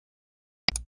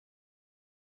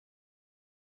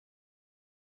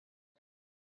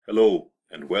Hello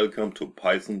and welcome to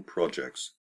Python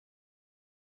Projects.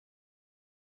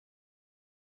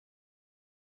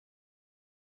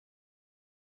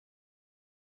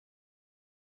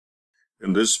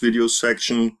 In this video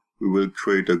section, we will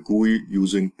create a GUI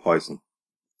using Python.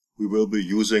 We will be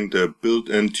using the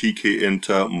built-in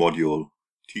Tkinter module.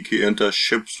 Tkinter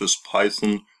ships with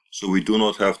Python, so we do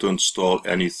not have to install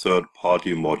any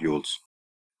third-party modules.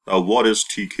 Now, what is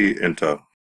Tkinter?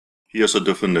 Here's a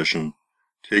definition.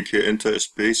 Tkinter is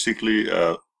basically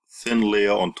a thin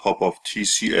layer on top of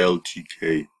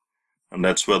TCL/TK, and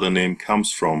that's where the name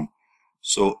comes from.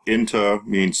 So inter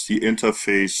means the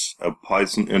interface, a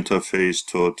Python interface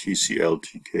to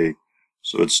TCL/TK.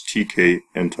 So it's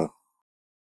Tkinter.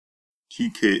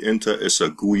 Tkinter is a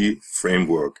GUI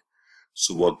framework.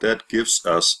 So what that gives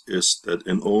us is that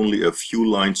in only a few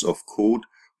lines of code,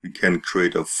 we can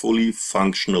create a fully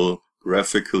functional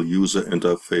graphical user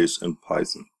interface in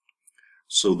Python.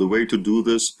 So the way to do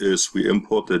this is we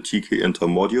import the Tkinter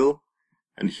module,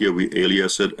 and here we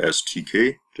alias it as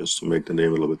TK, just to make the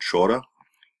name a little bit shorter.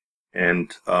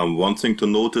 And one thing to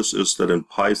notice is that in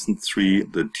Python 3,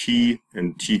 the T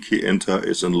in Tkinter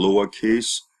is in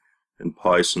lowercase. In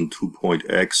Python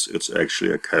 2.x, it's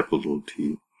actually a capital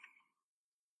T.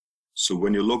 So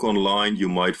when you look online, you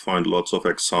might find lots of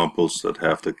examples that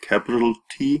have the capital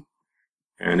T.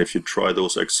 And if you try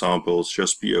those examples,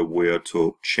 just be aware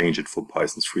to change it for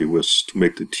Python 3 to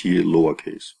make the T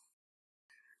lowercase.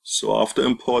 So after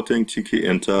importing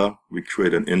Tkinter, we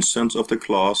create an instance of the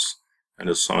class and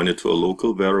assign it to a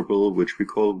local variable, which we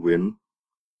call win.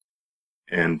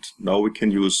 And now we can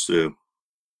use the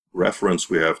reference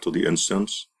we have to the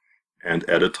instance and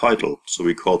add a title. So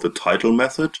we call the title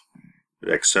method. It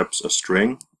accepts a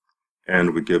string,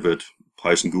 and we give it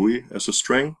Python GUI as a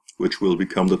string, which will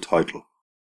become the title.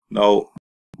 Now,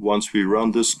 once we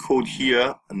run this code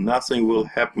here, nothing will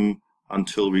happen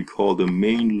until we call the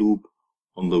main loop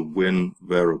on the win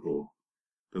variable.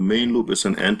 The main loop is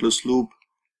an endless loop.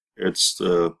 It's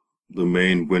the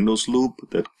main Windows loop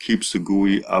that keeps the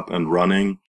GUI up and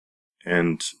running,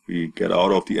 and we get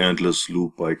out of the endless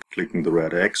loop by clicking the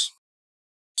red X.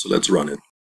 So let's run it.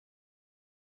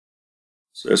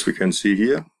 So as we can see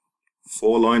here,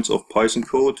 4 lines of Python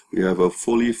code, we have a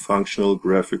fully functional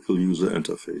graphical user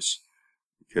interface.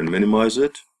 We can minimize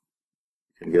it,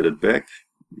 we can get it back,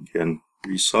 we can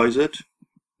resize it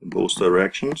in both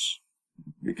directions,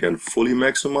 we can fully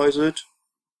maximize it,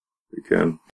 we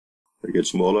can make it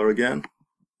smaller again,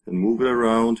 and move it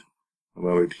around, and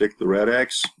when we click the red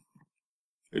X,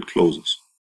 it closes.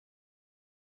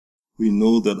 We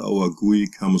know that our GUI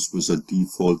comes with a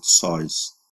default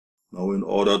size. Now, in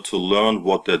order to learn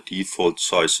what that default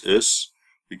size is,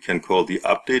 we can call the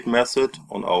update method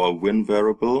on our win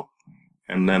variable,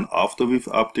 and then after we've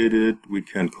updated it, we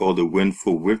can call the win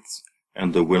for width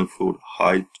and the win for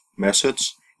height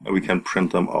methods, and we can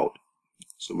print them out.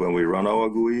 So when we run our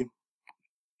GUI,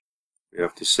 we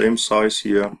have the same size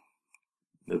here.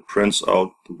 It prints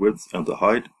out the width and the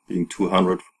height, being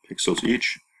 200 pixels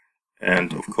each.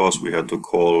 And of course, we had to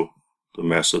call the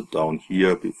method down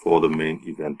here before the main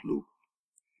event loop.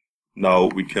 Now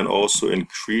we can also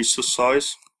increase the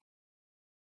size,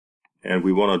 and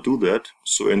we want to do that.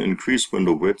 So in increase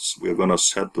window widths, we're going to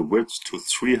set the width to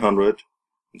 300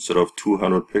 instead of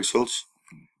 200 pixels,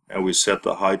 and we set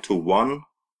the height to 1.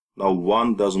 Now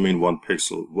 1 doesn't mean 1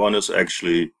 pixel. 1 is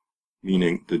actually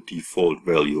meaning the default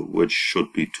value, which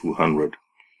should be 200.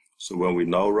 So when we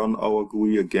now run our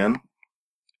GUI again,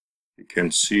 you can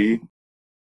see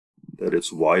that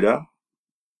it's wider,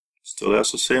 still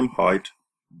has the same height.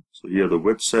 So here the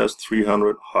width says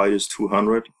 300, height is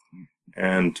 200.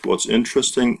 And what's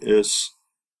interesting is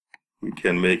we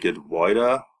can make it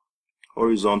wider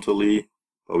horizontally,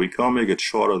 but we can't make it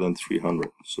shorter than 300.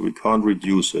 So we can't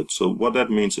reduce it. So what that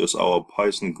means is our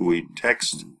Python GUI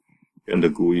text in the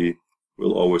GUI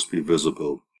will always be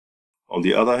visible. On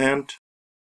the other hand,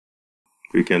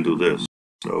 we can do this.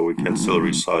 So we can still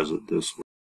resize it this way.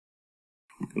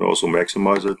 We can also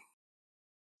maximize it,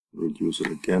 reduce it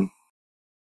again.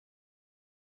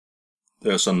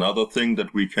 There's another thing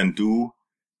that we can do,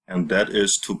 and that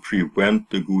is to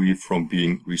prevent the GUI from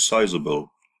being resizable.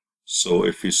 So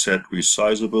if we set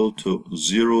resizable to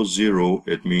 0, 0,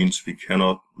 it means we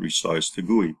cannot resize the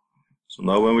GUI. So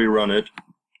now when we run it,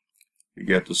 we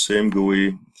get the same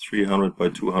GUI, 300 by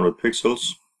 200 pixels.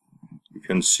 You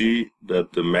can see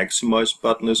that the maximize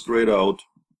button is grayed out.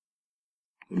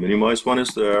 The minimize one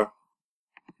is there.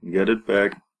 You get it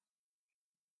back.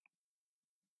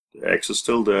 The X is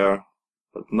still there.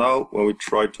 But now when we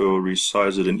try to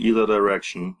resize it in either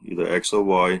direction, either X or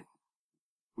Y,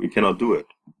 we cannot do it.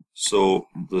 So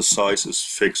the size is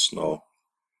fixed now.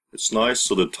 It's nice,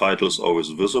 so the title is always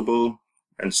visible,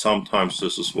 and sometimes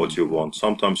this is what you want.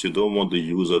 Sometimes you don't want the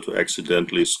user to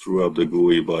accidentally screw up the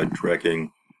GUI by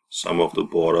dragging some of the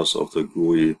borders of the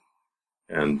GUI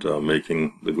and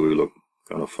making the GUI look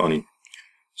kind of funny.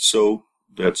 So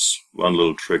that's one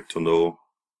little trick to know.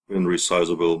 In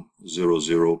Resizable,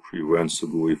 0,0 prevents the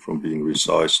GUI from being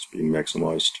resized, being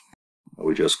maximized.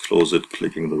 We just close it,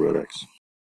 clicking the red X.